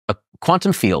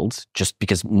quantum fields, just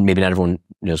because maybe not everyone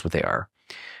knows what they are.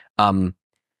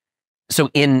 So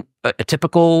in a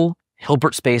typical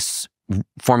Hilbert space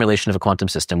formulation of a quantum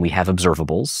system, we have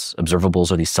observables.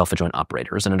 Observables are these self-adjoint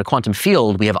operators. And in a quantum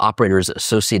field, we have operators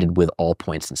associated with all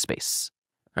points in space,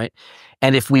 right?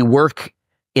 And if we work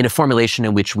in a formulation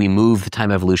in which we move the time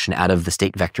evolution out of the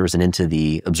state vectors and into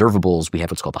the observables, we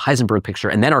have what's called the Heisenberg picture.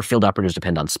 And then our field operators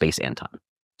depend on space and time.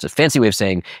 It's a fancy way of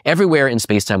saying everywhere in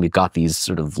space-time, we've got these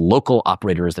sort of local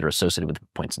operators that are associated with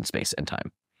points in space and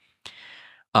time.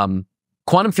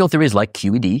 Quantum field theories like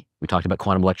QED, we talked about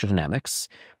quantum electrodynamics,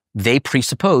 they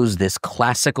presuppose this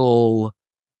classical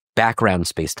background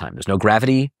space-time. There's no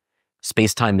gravity.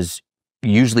 Space-time is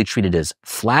usually treated as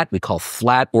flat. We call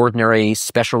flat ordinary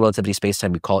special relativity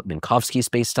space-time. We call it Minkowski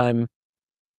space-time.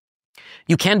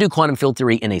 You can do quantum field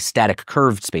theory in a static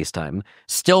curved space-time,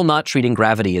 still not treating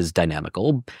gravity as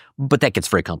dynamical, but that gets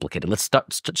very complicated. Let's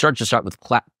start with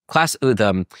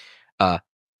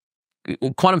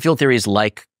quantum field theories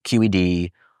like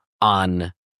QED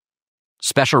on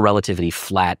special relativity,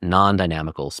 flat,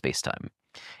 non-dynamical space-time.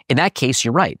 In that case,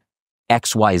 you're right.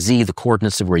 X, Y, Z, the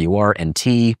coordinates of where you are, and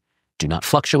T, do not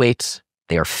fluctuate.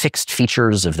 They are fixed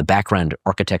features of the background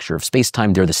architecture of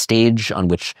space-time. They're the stage on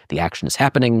which the action is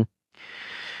happening.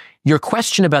 Your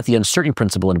question about the uncertainty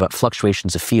principle and about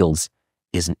fluctuations of fields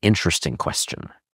is an interesting question.